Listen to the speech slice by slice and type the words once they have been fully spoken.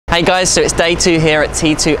Hey guys, so it's day 2 here at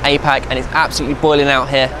T2 APAC and it's absolutely boiling out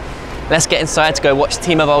here. Let's get inside to go watch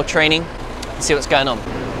Timo Boll training and see what's going on.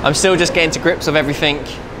 I'm still just getting to grips with everything.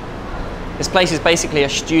 This place is basically a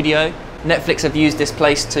studio. Netflix have used this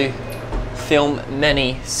place to film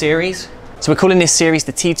many series. So we're calling this series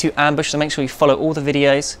the T2 Ambush, so make sure you follow all the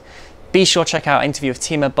videos. Be sure to check out our interview with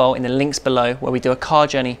Timo Boll in the links below, where we do a car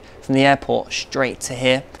journey from the airport straight to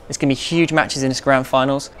here. There's going to be huge matches in this grand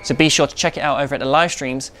finals, so be sure to check it out over at the live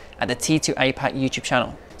streams at the T2 APAC YouTube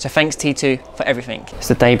channel. So thanks T2 for everything. It's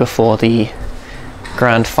the day before the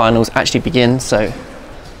grand finals actually begin, so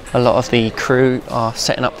a lot of the crew are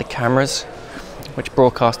setting up the cameras which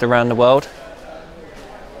broadcast around the world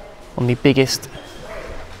on the biggest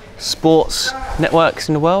sports networks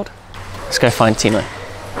in the world. Let's go find Timo.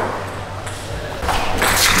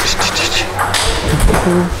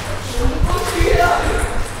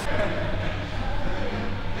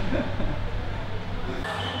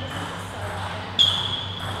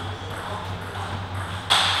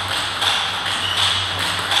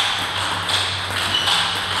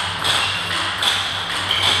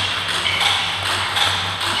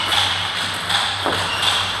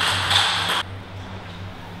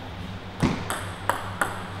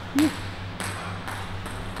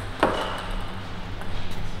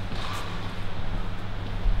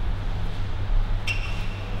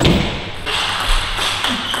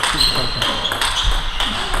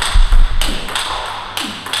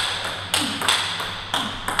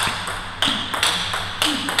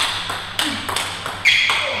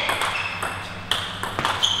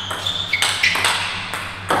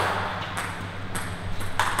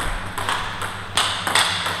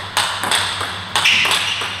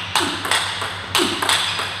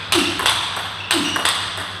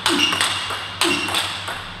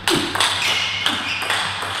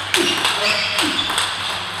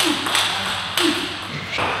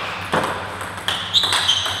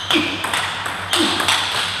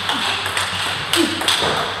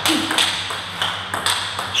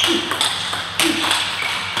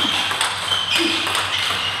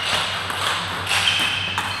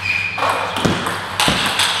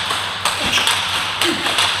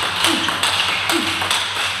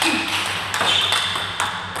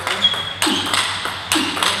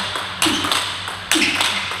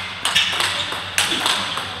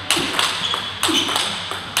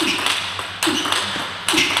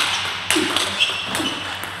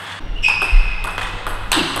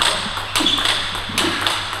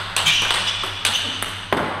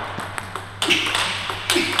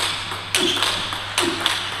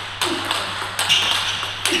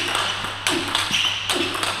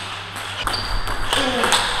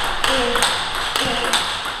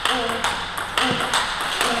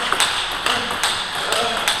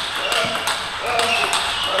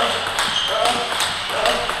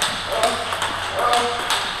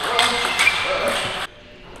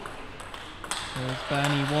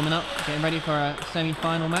 Warming up, getting ready for a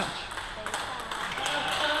semi-final match.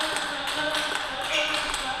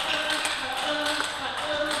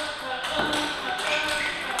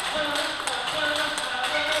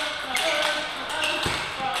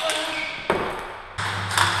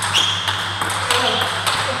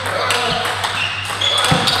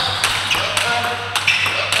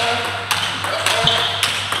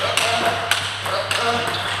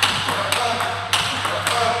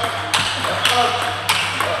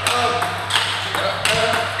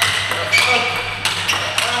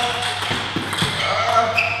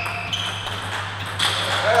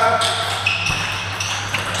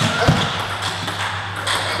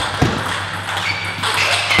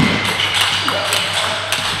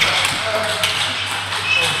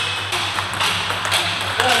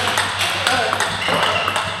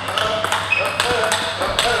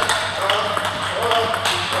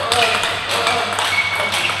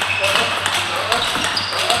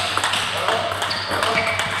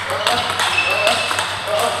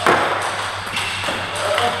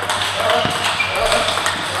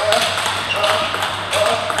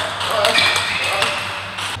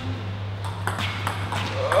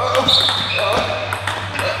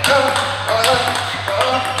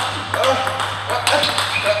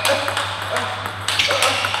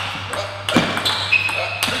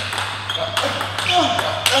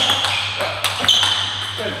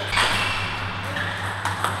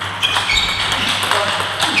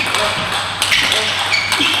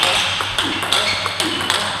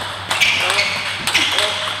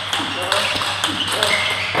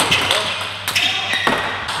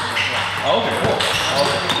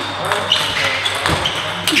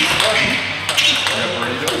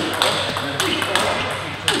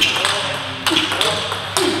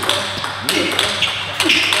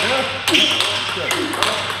 It'll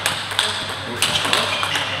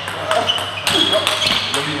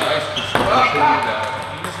be nice to continue that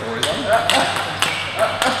storyline.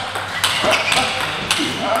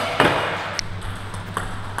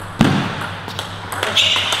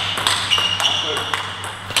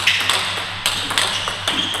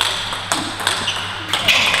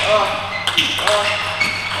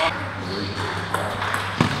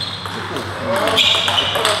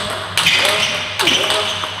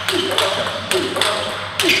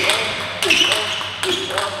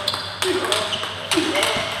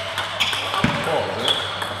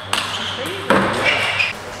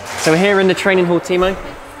 So we're here in the training hall, Timo.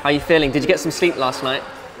 How are you feeling? Did you get some sleep last night?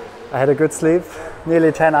 I had a good sleep,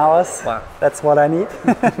 nearly 10 hours. Wow. That's what I need.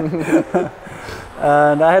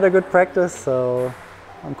 And I had a good practice, so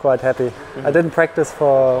I'm quite happy. I didn't practice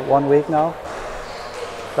for 1 week now.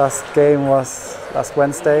 Last game was last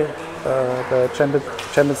Wednesday, the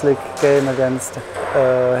Champions League game against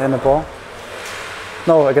Pinewood.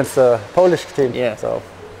 No, against the Polish team. Yeah. So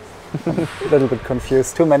a little bit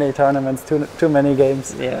confused. Too many tournaments, too many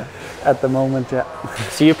games. Yeah. At the moment, yeah.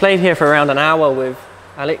 So you played here for around an hour with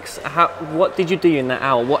Alex. What did you do in that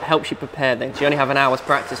hour? What helps you prepare then? So you only have an hour's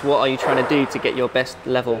practice. What are you trying to do to get your best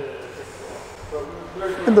level?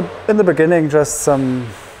 In the beginning, just some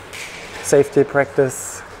safety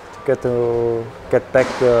practice to get back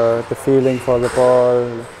the feeling for the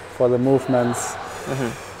ball, for the movements.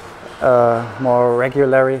 More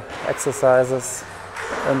regular exercises,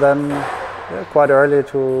 and then quite early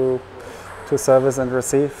to service and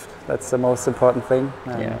receive. That's the most important thing,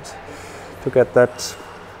 and to get that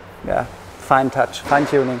fine touch, fine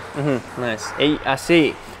tuning. Nice. I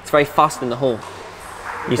see. It's very fast in the hall.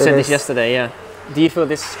 You said this yesterday, yeah. Do you feel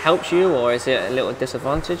this helps you, or is it a little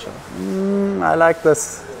disadvantage? I like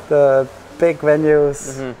the big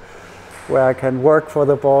venues where I can work for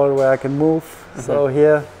the ball, where I can move. So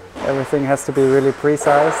here, everything has to be really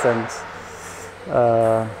precise, and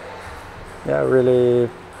really,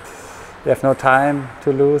 you have no time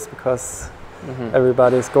to lose because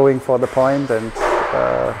everybody's going for the point, and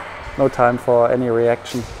no time for any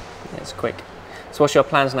reaction. Yeah, it's quick. So what's your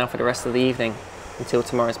plans now for the rest of the evening until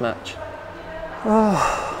tomorrow's match?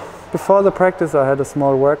 Before the practice I had a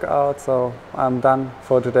small workout, so I'm done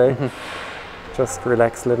for today. Just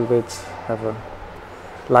relax a little bit, have a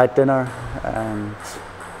light dinner, and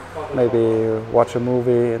maybe watch a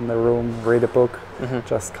movie in the room, read a book,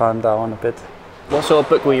 just calm down a bit. What sort of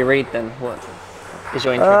book will you read then? What is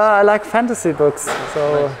your interest? I like fantasy books,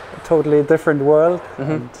 so a totally different world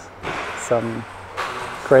and some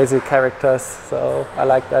crazy characters, so I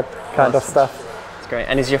like that kind of stuff. That's great.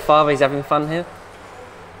 And is your father, he's having fun here?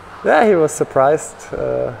 Yeah, he was surprised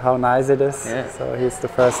how nice it is. Yeah. So he's the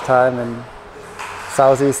first time in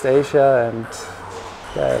Southeast Asia, and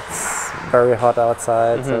it's very hot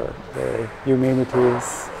outside, so the humidity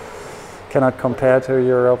cannot compare to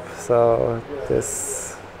Europe, so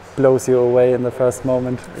this blows you away in the first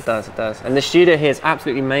moment. It does, it does. And the studio here is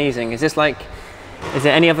absolutely amazing. Is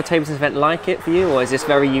there any other table tennis event like it for you, or is this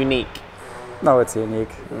very unique? No, it's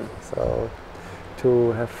unique. So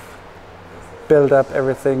to have built up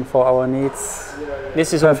everything for our needs.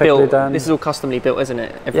 This is all perfectly built. Done. This is all customly built, isn't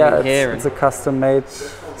it? Everything here. It's a custom-made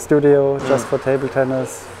studio just for table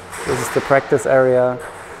tennis. This is the practice area.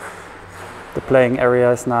 The playing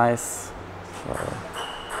area is nice. So,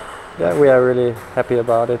 yeah, we are really happy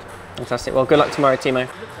about it. Fantastic. Well, good luck tomorrow, Timo.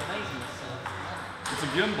 It's a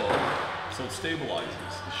gimbal, so it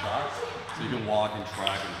stabilizes the shot, so you can walk and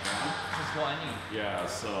track and film. This is what I need. Yeah,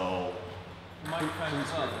 so The microphone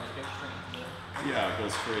as well, and it goes straight into the... yeah, it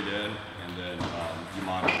goes straight in, and then you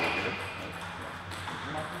monitor it.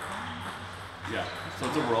 Yeah, so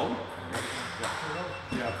it's a rope.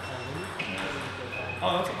 Yeah.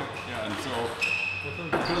 Oh, that's okay. Yeah, and so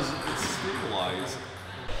because it's stabilized.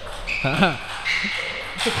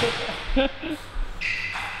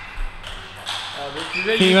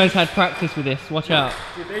 Timo's had practice with this, watch out.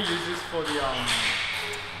 Did they use this for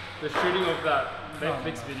the shooting of that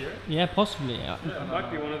Netflix video? Yeah, possibly. Yeah, it might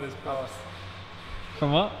be one of those powers.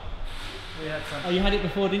 From what? We had some. Oh, you had it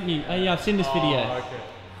before, didn't you? Oh yeah, I've seen this video. Oh, okay.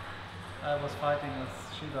 I was fighting with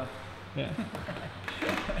Shiba. Yeah.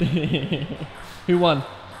 Who won? I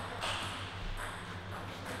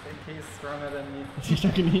think he's stronger than me. Is he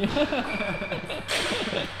talking to you?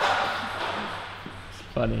 It's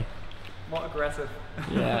funny. More aggressive.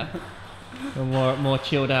 Yeah. More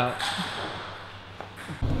chilled out.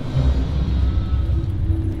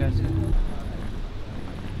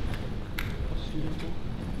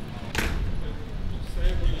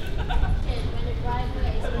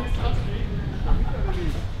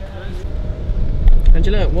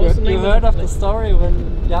 Angela, what's the name? You heard of the story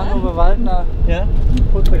when Jan-Ove Waldner Yeah?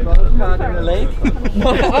 put the golf cart in the lake?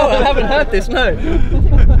 Oh, I haven't heard this, no.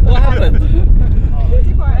 What happened?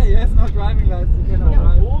 Hey, he has no driving license, he cannot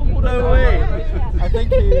drive. No way. I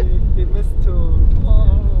think he missed to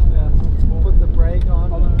put the brake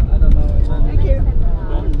on. I don't know. Thank you.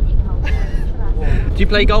 Do you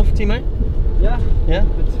play golf, Timo? Yeah. Yeah?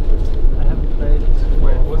 But I haven't played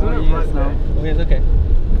for 4 years now. Oh, yes, okay.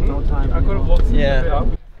 No time. I could have walked Yeah. up.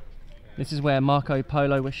 This is where Marco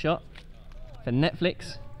Polo was shot for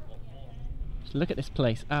Netflix. Just look at this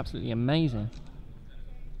place, absolutely amazing.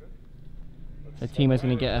 So Timo's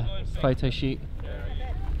going to get a photo shoot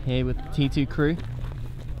here with the T2 crew.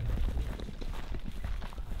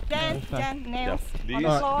 Jen, nails Yeah, on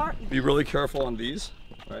these- the floor. Be really careful on these,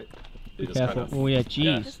 right? You Be just careful. kind of- Oh yeah,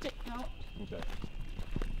 jeez. Just stick out. Okay.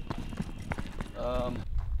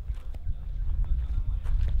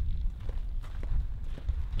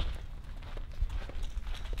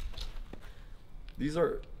 These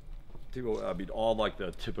are, Timo, I mean, all like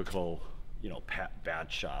the typical, you know,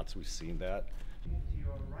 bad shots. We've seen that. To your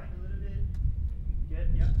right a little bit. Good,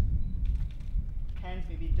 yeah. Hands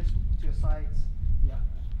maybe just to your sides. Yeah.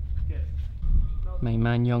 Good. Main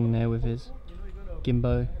man Young there with his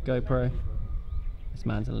Gimbo GoPro. This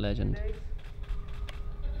man's a legend.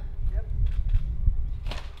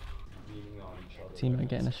 Timo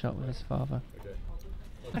getting a shot with his father.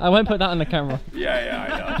 I won't put that on the camera. Yeah,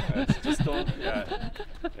 I know. It's just don't,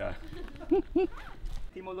 yeah.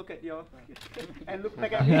 Timo, look at your and look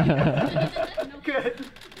back at me. Good.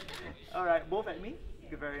 All right, both at me.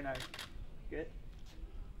 Good, very nice. Good.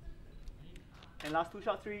 And last 2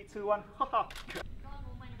 shots, 3, 2, 1.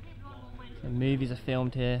 The movies are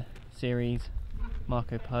filmed here, series,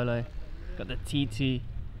 Marco Polo. Got the T2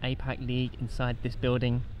 APAC League inside this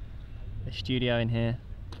building. The studio in here.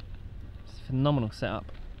 It's a phenomenal setup.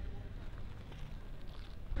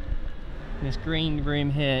 This green room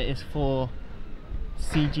here is for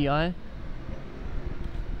CGI.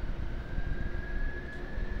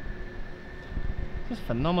 Just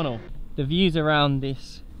phenomenal. The views around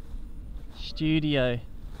this studio,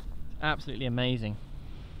 absolutely amazing.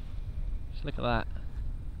 Just look at that.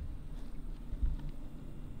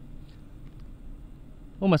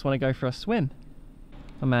 Almost want to go for a swim.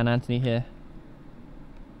 My man Anthony here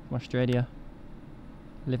from Australia,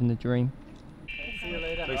 living the dream. See you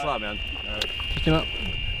later. Thanks a lot, man. Push him up.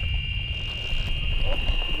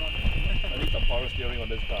 I need some power steering on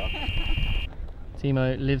this car.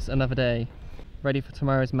 Timo lives another day, ready for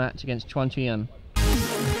tomorrow's match against Chuan Chuyan.